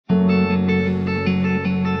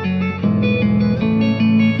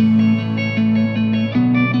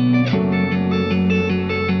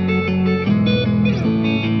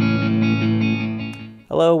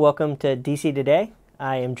Hello, welcome to DC Today.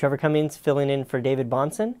 I am Trevor Cummings filling in for David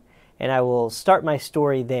Bahnsen, and I will start my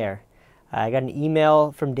story there. I got an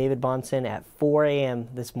email from David Bahnsen at 4 a.m.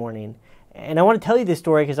 this morning, and I want to tell you this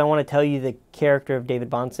story because I want to tell you the character of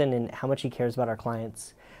David Bahnsen and how much he cares about our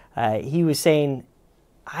clients. He was saying,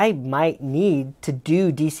 I might need to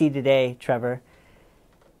do DC Today, Trevor.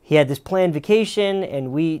 He had this planned vacation,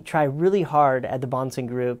 and we try really hard at the Bahnsen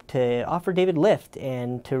Group to offer David lift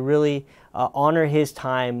and to really honor his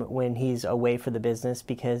time when he's away for the business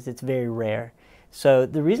because it's very rare. So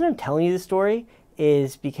the reason I'm telling you this story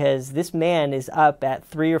is because this man is up at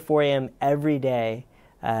 3 or 4 a.m. every day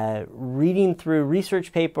reading through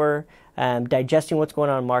research paper, digesting what's going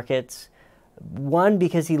on in markets. One,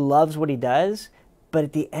 because he loves what he does, but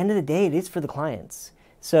at the end of the day, it is for the clients.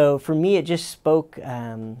 So for me, it just spoke,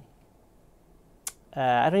 I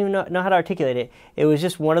don't even know how to articulate it. It was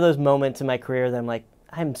just one of those moments in my career that I'm like,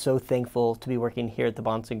 I'm so thankful to be working here at the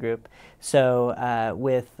Bahnsen Group. So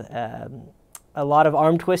with a lot of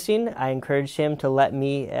arm twisting, I encouraged him to let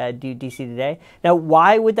me do DC Today. Now,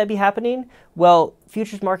 why would that be happening? Well,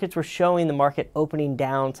 futures markets were showing the market opening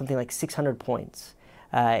down something like 600 points.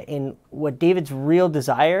 And what David's real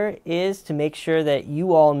desire is to make sure that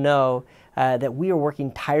you all know that we are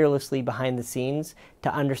working tirelessly behind the scenes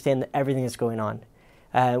to understand everything that's going on.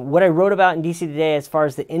 What I wrote about in DC Today as far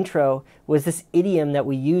as the intro was this idiom that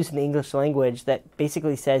we use in the English language that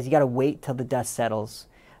basically says you got to wait till the dust settles.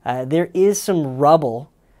 There is some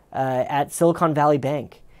rubble at Silicon Valley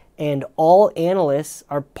Bank, and all analysts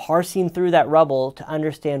are parsing through that rubble to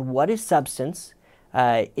understand what is substance,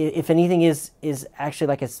 if anything is actually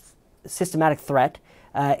like a systematic threat,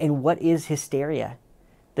 and what is hysteria.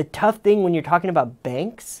 The tough thing when you're talking about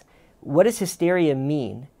banks, what does hysteria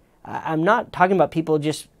mean? I'm not talking about people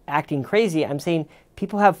just acting crazy. I'm saying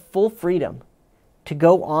people have full freedom to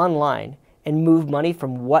go online and move money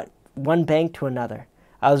from one bank to another.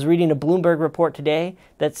 I was reading a Bloomberg report today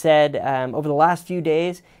that said over the last few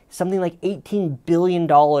days, something like $18 billion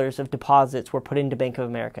of deposits were put into Bank of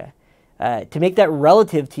America. To make that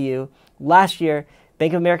relative to you, last year,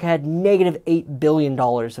 Bank of America had negative $8 billion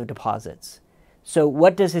of deposits. So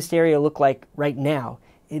what does hysteria look like right now?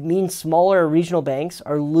 It means smaller regional banks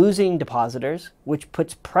are losing depositors, which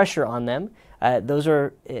puts pressure on them. Those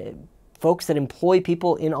are folks that employ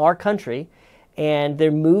people in our country, and they're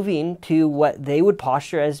moving to what they would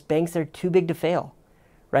posture as banks that are too big to fail,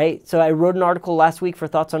 right? So I wrote an article last week for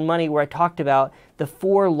Thoughts on Money where I talked about the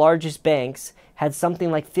 4 largest banks had something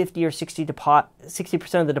like 50 or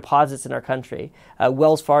 60% of the deposits in our country.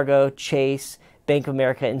 Wells Fargo, Chase, Bank of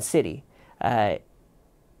America, and Citi.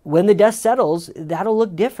 When the dust settles, that'll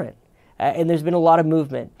look different. And there's been a lot of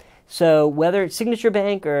movement. So whether it's Signature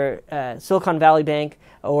Bank or Silicon Valley Bank,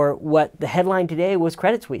 or what the headline today was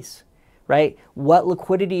Credit Suisse, right? What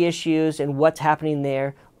liquidity issues and what's happening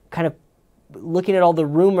there, kind of looking at all the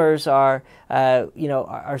rumors are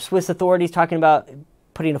Swiss authorities talking about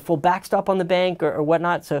putting a full backstop on the bank or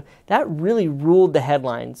whatnot. So that really ruled the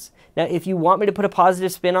headlines. Now, if you want me to put a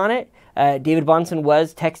positive spin on it, David Bahnsen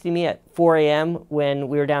was texting me at 4 a.m. when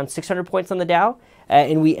we were down 600 points on the Dow,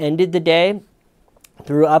 and we ended the day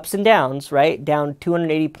through ups and downs, right? Down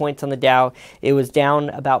 280 points on the Dow. It was down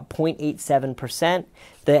about 0.87%.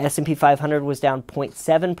 The S&P 500 was down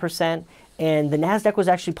 0.7%, and the NASDAQ was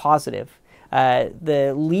actually positive.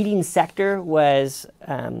 The leading sector was...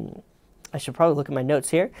 I should probably look at my notes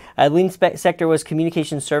here. Leading sector was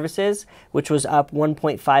communication services, which was up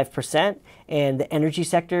 1.5%. And the energy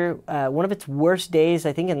sector, one of its worst days,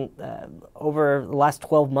 I think, in over the last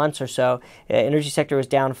 12 months or so, energy sector was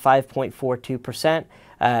down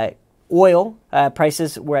 5.42%. Oil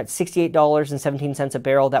prices were at $68.17 a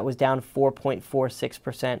barrel. That was down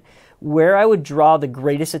 4.46%. Where I would draw the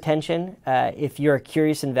greatest attention, if you're a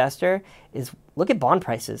curious investor, is look at bond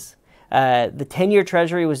prices. The 10-year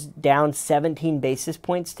Treasury was down 17 basis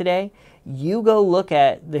points today. You go look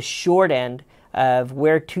at the short end of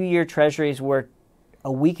where 2-year Treasuries were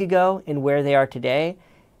a week ago and where they are today.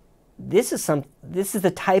 This is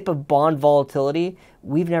the type of bond volatility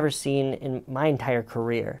we've never seen in my entire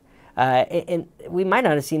career. And we might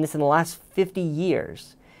not have seen this in the last 50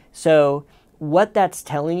 years. So what that's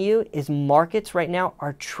telling you is markets right now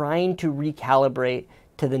are trying to recalibrate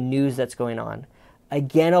to the news that's going on.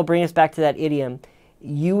 Again, I'll bring us back to that idiom.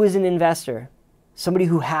 You as an investor, somebody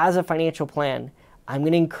who has a financial plan, I'm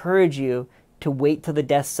going to encourage you to wait till the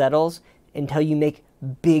dust settles until you make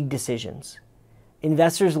big decisions.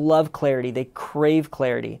 Investors love clarity. They crave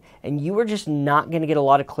clarity. And you are just not going to get a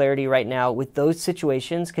lot of clarity right now with those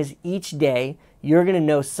situations because each day you're going to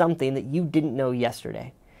know something that you didn't know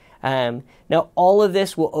yesterday. Now, all of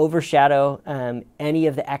this will overshadow any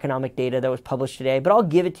of the economic data that was published today, but I'll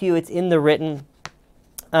give it to you. It's in the written.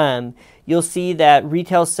 You'll see that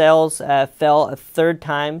retail sales fell a third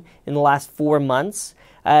time in the last 4 months.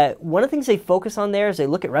 One of the things they focus on there is they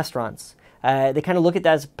look at restaurants. They kind of look at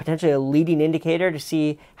that as potentially a leading indicator to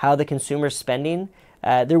see how the consumer is spending.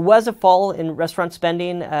 There was a fall in restaurant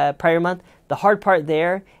spending prior month. The hard part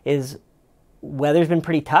there is weather's been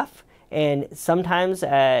pretty tough, and sometimes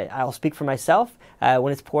I'll speak for myself.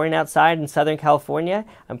 When it's pouring outside in Southern California,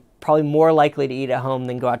 I'm probably more likely to eat at home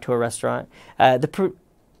than go out to a restaurant.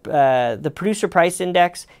 The producer price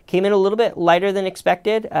index came in a little bit lighter than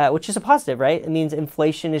expected, which is a positive, right? It means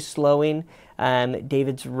inflation is slowing.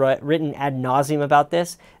 David's written ad nauseum about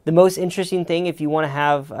this. The most interesting thing, if you want to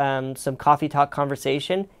have some coffee talk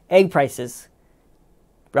conversation, egg prices,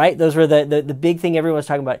 right? Those were the big thing everyone was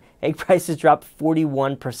talking about. Egg prices dropped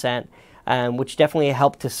 41%, which definitely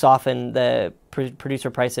helped to soften the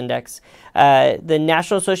producer price index. The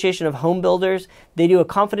National Association of Home Builders, they do a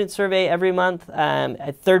confidence survey every month,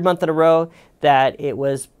 a third month in a row that it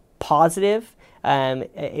was positive.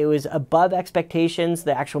 It was above expectations.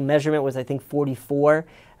 The actual measurement was, I think, 44.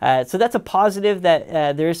 So that's a positive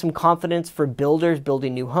that there is some confidence for builders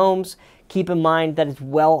building new homes. Keep in mind that it's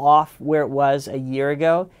well off where it was a year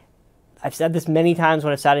ago. I've said this many times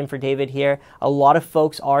when I've sat in for David here. A lot of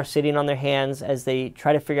folks are sitting on their hands as they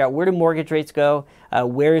try to figure out where do mortgage rates go,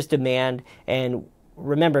 where is demand, and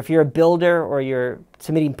remember, if you're a builder or you're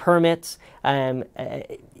submitting permits,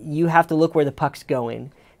 you have to look where the puck's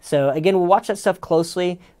going. So again, we'll watch that stuff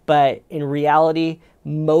closely, but in reality,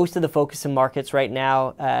 most of the focus in markets right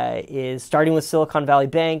now is starting with Silicon Valley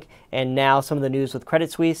Bank and now some of the news with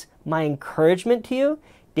Credit Suisse. My encouragement to you,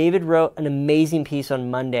 David wrote an amazing piece on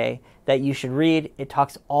Monday that you should read. It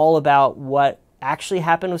talks all about what actually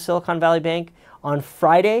happened with Silicon Valley Bank. On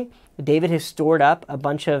Friday, David has stored up a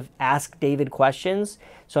bunch of Ask David questions.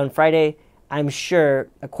 So on Friday, I'm sure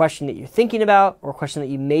a question that you're thinking about or a question that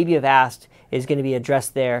you maybe have asked is going to be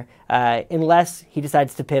addressed there, unless he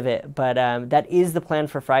decides to pivot. But that is the plan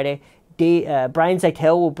for Friday. Brian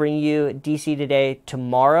Zeitel will bring you DC Today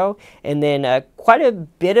tomorrow, and then quite a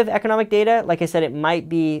bit of economic data. Like I said, it might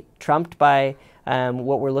be trumped by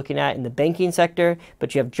what we're looking at in the banking sector,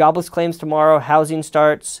 but you have jobless claims tomorrow, housing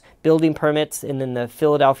starts, building permits, and then the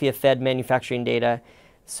Philadelphia Fed manufacturing data.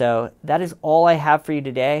 So that is all I have for you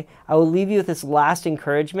today. I will leave you with this last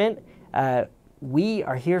encouragement. We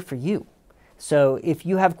are here for you. So if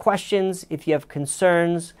you have questions, if you have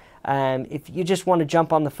concerns, if you just want to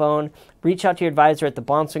jump on the phone, reach out to your advisor at the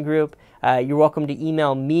Bahnsen Group. You're welcome to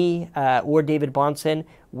email me or David Bahnsen.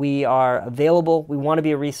 We are available. We want to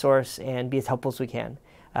be a resource and be as helpful as we can.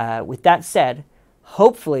 With that said,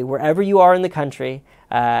 hopefully wherever you are in the country,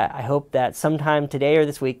 I hope that sometime today or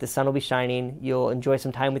this week the sun will be shining. You'll enjoy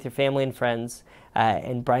some time with your family and friends.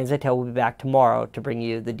 And Brian Zeitel will be back tomorrow to bring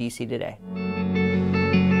you the DC Today.